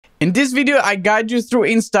In this video, I guide you through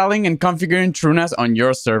installing and configuring TrueNAS on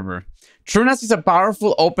your server. TrueNAS is a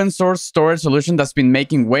powerful open source storage solution that's been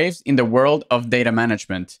making waves in the world of data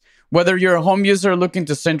management. Whether you're a home user looking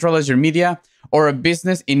to centralize your media or a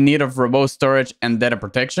business in need of robust storage and data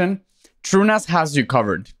protection, TrueNAS has you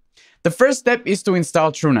covered. The first step is to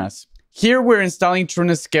install TrueNAS. Here we're installing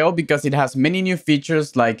TrueNAS Scale because it has many new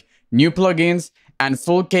features like new plugins and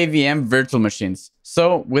full KVM virtual machines.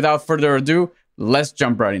 So without further ado, let's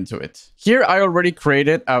jump right into it. Here I already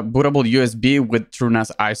created a bootable USB with TrueNAS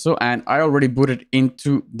ISO and I already booted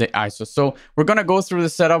into the ISO. So we're gonna go through the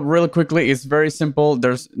setup really quickly. It's very simple.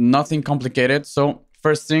 There's nothing complicated. So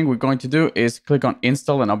first thing we're going to do is click on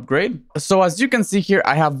install and upgrade. So as you can see here,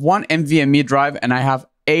 I have one NVMe drive and I have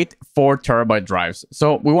 8 4TB drives.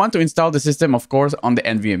 So we want to install the system, of course, on the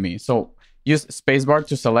NVMe. So use spacebar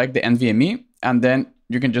to select the NVMe and then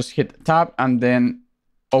you can just hit tab and then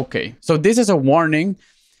okay. So this is a warning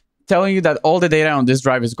telling you that all the data on this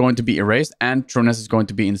drive is going to be erased and TrueNAS is going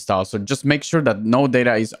to be installed. So just make sure that no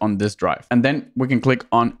data is on this drive. And then we can click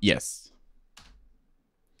on yes.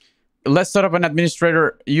 Let's set up an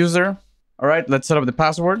administrator user. All right, let's set up the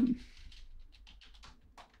password.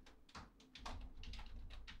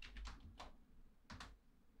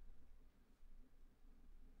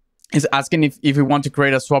 It's asking if you want to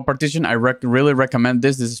create a swap partition. I really recommend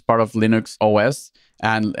this. This is part of Linux OS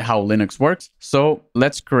and how Linux works. So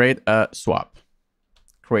let's create a swap.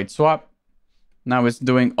 Create swap. Now it's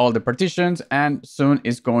doing all the partitions and soon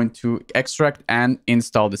it's going to extract and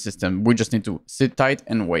install the system. We just need to sit tight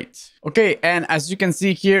and wait. Okay, and as you can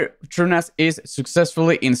see here, TrueNAS is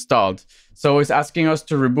successfully installed. So it's asking us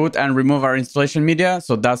to reboot and remove our installation media.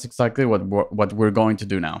 So that's exactly what we're going to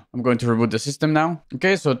do now. I'm going to reboot the system now.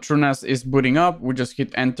 Okay, so TrueNAS is booting up. We just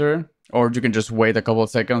hit enter, or you can just wait a couple of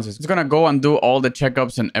seconds. It's gonna go and do all the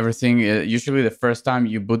checkups and everything. Usually the first time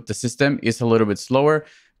you boot the system is a little bit slower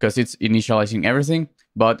because it's initializing everything.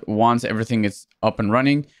 But once everything is up and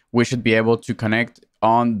running, we should be able to connect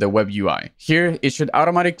on the web UI. Here, it should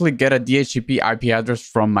automatically get a DHCP IP address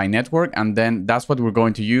from my network, and then that's what we're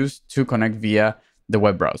going to use to connect via the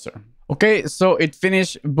web browser. Okay, so it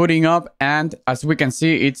finished booting up, and as we can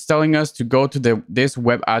see, it's telling us to go to this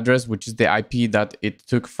web address, which is the IP that it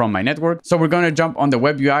took from my network. So we're going to jump on the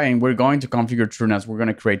web UI and we're going to configure TrueNAS. We're going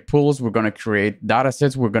to create pools, we're going to create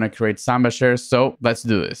datasets, we're going to create Samba shares. So let's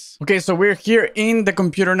do this. Okay, so we're here in the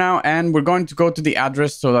computer now, and we're going to go to the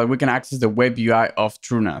address so that we can access the web UI of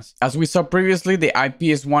TrueNAS. As we saw previously, the IP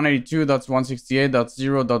is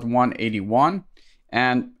 192.168.0.181,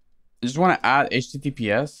 and I just want to add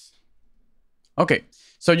HTTPS. Okay,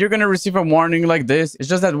 so you're going to receive a warning like this. It's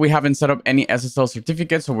just that we haven't set up any SSL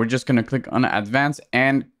certificate. So we're just going to click on advanced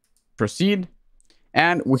and proceed.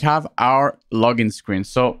 And we have our login screen.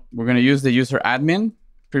 So we're going to use the user admin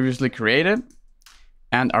previously created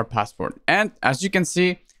and our password. And as you can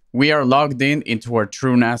see, we are logged in into our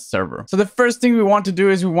TrueNAS server. So the first thing we want to do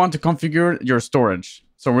is we want to configure your storage.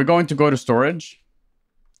 So we're going to go to storage.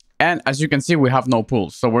 And as you can see, we have no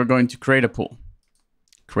pools. So we're going to create a pool.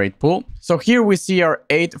 Create pool. So here we see our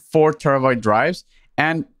 8 4TB drives,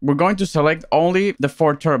 and we're going to select only the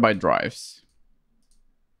 4TB drives.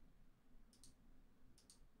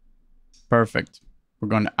 Perfect. We're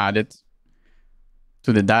going to add it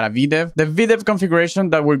to the data VDev. The VDev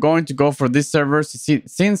configuration that we're going to go for this server,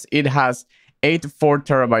 since it has 8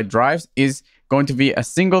 4TB drives, is going to be a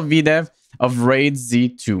single VDev of RAID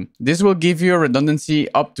Z2. This will give you a redundancy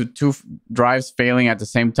up to 2 drives failing at the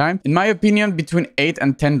same time. In my opinion, between 8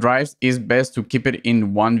 and 10 drives is best to keep it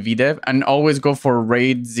in one VDev and always go for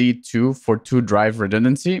RAID Z2 for 2 drive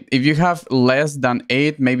redundancy. If you have less than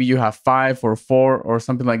 8, maybe you have 5 or 4 or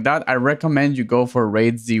something like that, I recommend you go for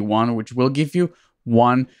RAID Z1, which will give you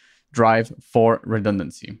 1 drive for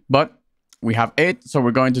redundancy. But we have 8, so we're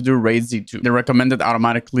going to do RAID Z2. The recommended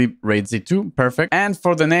automatically RAID Z2, perfect. And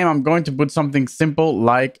for the name, I'm going to put something simple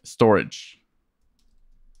like storage.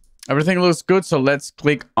 Everything looks good, so let's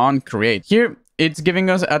click on create. Here, it's giving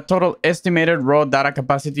us a total estimated raw data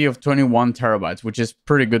capacity of 21 terabytes, which is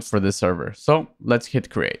pretty good for this server. So let's hit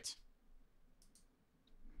create.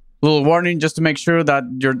 Little warning just to make sure that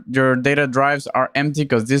your data drives are empty,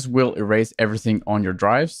 because this will erase everything on your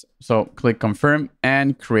drives. So click confirm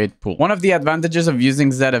and create pool. One of the advantages of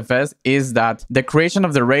using ZFS is that the creation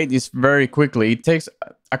of the RAID is very quickly. It takes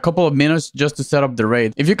a couple of minutes just to set up the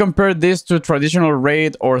RAID. If you compare this to traditional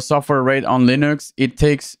RAID or software RAID on Linux, it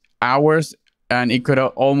takes hours and it could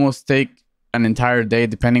almost take an entire day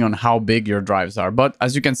depending on how big your drives are. But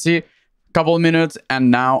as you can see, couple of minutes and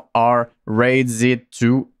now our RAID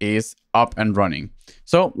Z2 is up and running.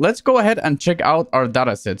 So let's go ahead and check out our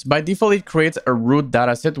datasets. By default, it creates a root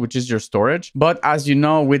dataset, which is your storage. But as you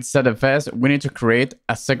know, with ZFS, we need to create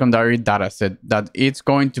a secondary dataset that it's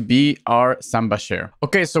going to be our Samba share.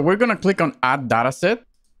 Okay, so we're going to click on add dataset.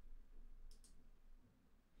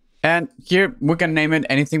 And here we can name it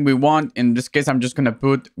anything we want. In this case, I'm just going to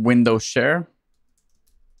put Windows share.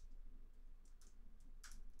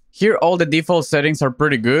 Here, all the default settings are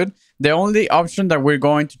pretty good. The only option that we're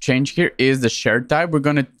going to change here is the share type. We're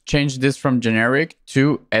going to change this from generic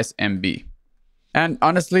to SMB. And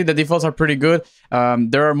honestly, the defaults are pretty good.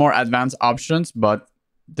 There are more advanced options, but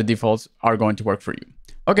the defaults are going to work for you.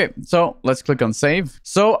 Okay, so let's click on save.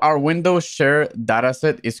 So our Windows share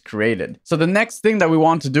dataset is created. So the next thing that we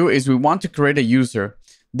want to do is we want to create a user.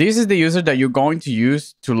 This is the user that you're going to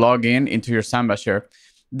use to log in into your Samba share.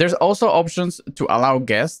 There's also options to allow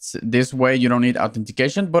guests. This way you don't need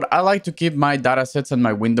authentication, but I like to keep my datasets and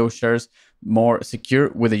my Windows shares more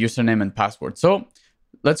secure with a username and password. So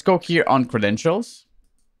let's go here on credentials.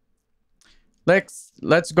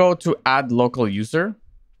 Let's go to add local user.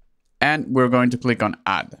 And we're going to click on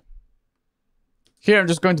add. Here, I'm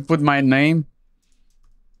just going to put my name.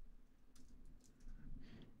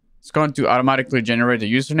 It's going to automatically generate a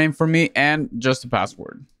username for me and just a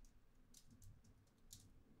password.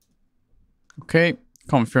 Okay,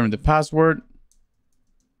 confirm the password.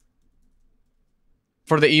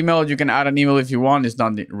 For the email, you can add an email if you want. It's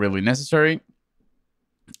not really necessary.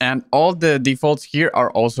 And all the defaults here are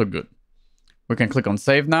also good. We can click on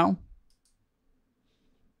save now.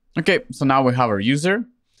 Okay, so now we have our user.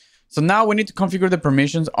 So now we need to configure the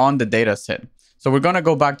permissions on the dataset. So we're going to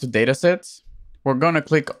go back to datasets. We're going to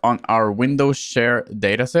click on our Windows share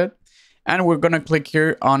dataset. And we're going to click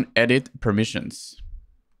here on edit permissions.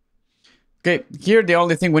 Okay, here the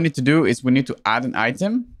only thing we need to do is we need to add an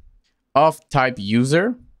item of type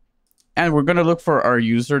user. And we're going to look for our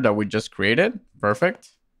user that we just created. Perfect.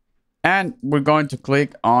 And we're going to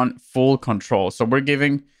click on full control. So we're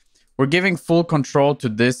giving full control to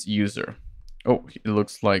this user. Oh, it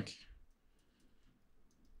looks like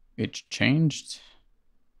it's changed.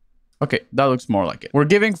 Okay, that looks more like it. We're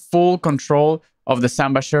giving full control of the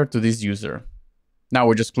Samba share to this user. Now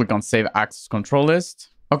we just click on save access control list.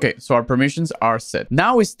 Okay, so our permissions are set.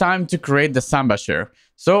 Now it's time to create the Samba share.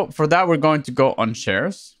 So for that, we're going to go on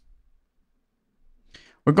shares.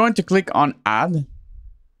 We're going to click on add.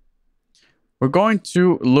 We're going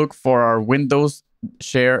to look for our Windows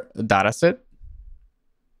share dataset.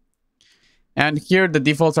 And here the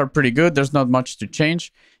defaults are pretty good. There's not much to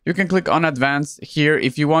change. You can click on advanced here.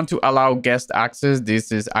 If you want to allow guest access,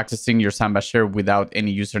 this is accessing your Samba share without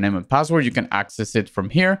any username and password. You can access it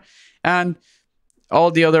from here. And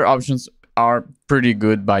all the other options are pretty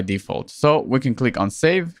good by default. So we can click on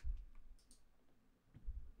save.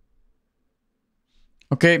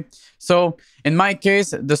 Okay, so in my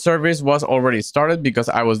case, the service was already started because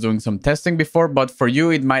I was doing some testing before, but for you,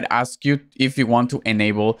 it might ask you if you want to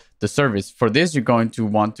enable the service. For this, you're going to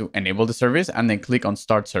want to enable the service and then click on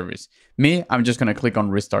start service. Me, I'm just going to click on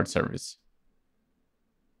restart service.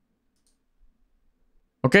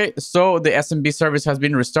 Okay, so the SMB service has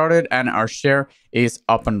been restarted and our share is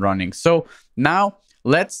up and running. So now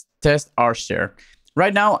let's test our share.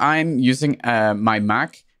 Right now, I'm using my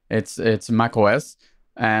Mac. It's macOS.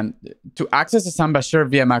 And to access the Samba share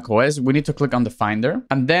via macOS, we need to click on the Finder.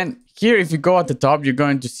 And then here, if you go at the top, you're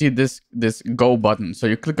going to see this Go button. So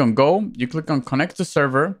you click on Go, you click on Connect to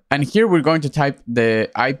Server. And here we're going to type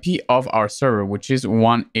the IP of our server, which is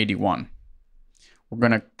 181. We're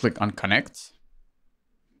going to click on Connect.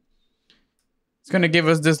 It's going to give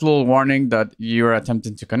us this little warning that you're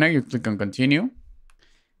attempting to connect. You click on Continue.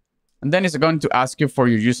 And then it's going to ask you for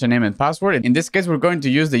your username and password. In this case, we're going to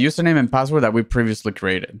use the username and password that we previously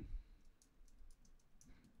created.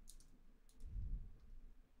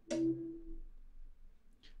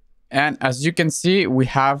 And as you can see, we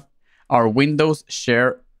have our Windows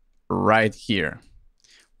share right here.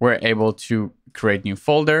 We're able to create new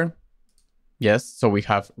folder. Yes, so we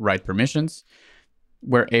have right permissions.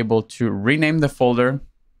 We're able to rename the folder.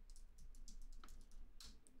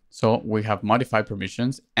 So we have modified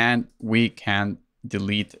permissions and we can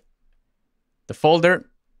delete the folder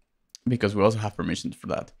because we also have permissions for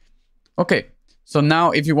that. Okay, so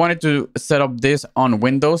now if you wanted to set up this on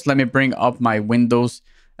Windows, let me bring up my Windows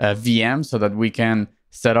VM so that we can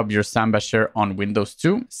set up your Samba share on Windows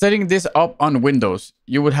too. Setting this up on Windows,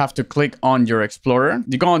 you would have to click on your Explorer.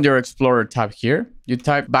 You go on your Explorer tab here, you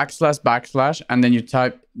type // and then you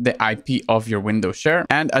type the IP of your Windows share.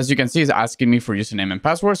 And as you can see, it's asking me for username and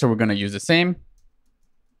password. So we're going to use the same.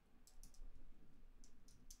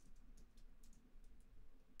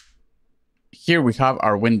 here we have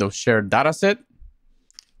our Windows share dataset.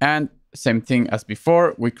 And same thing as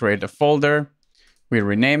before, we create a folder, we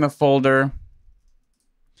rename a folder,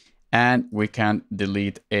 and we can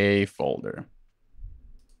delete a folder.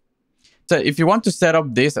 So if you want to set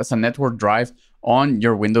up this as a network drive on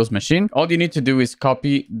your Windows machine, all you need to do is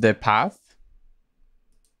copy the path,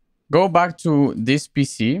 go back to this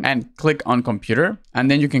PC and click on computer, and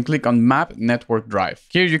then you can click on map network drive.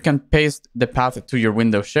 Here you can paste the path to your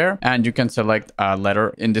Windows share and you can select a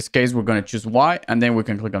letter. In this case, we're going to choose Y, and then we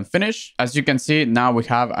can click on finish. As you can see, now we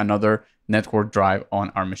have another network drive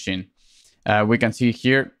on our machine. We can see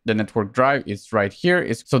here the network drive is right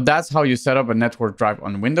here. So that's how you set up a network drive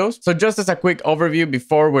on Windows. So just as a quick overview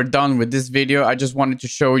before we're done with this video, I just wanted to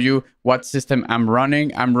show you what system I'm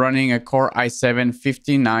running. I'm running a Core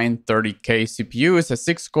i7-5930K CPU. It's a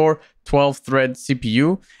 6-core 12-thread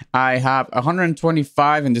CPU. I have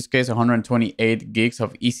 125, in this case 128 gigs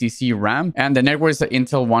of ECC RAM, and the network is an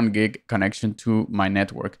Intel 1 gig connection to my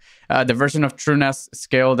network. The version of TrueNAS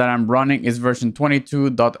scale that I'm running is version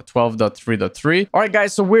 22.12.3.3. All right,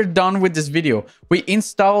 guys, so we're done with this video. We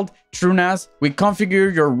installed TrueNAS, we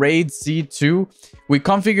configured your RAID C2, we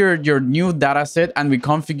configured your new dataset, and we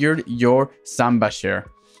configured your Samba share.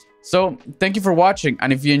 So thank you for watching,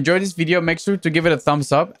 and if you enjoyed this video, make sure to give it a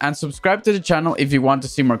thumbs up and subscribe to the channel if you want to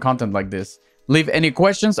see more content like this. Leave any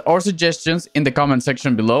questions or suggestions in the comment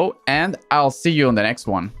section below, and I'll see you on the next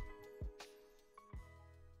one.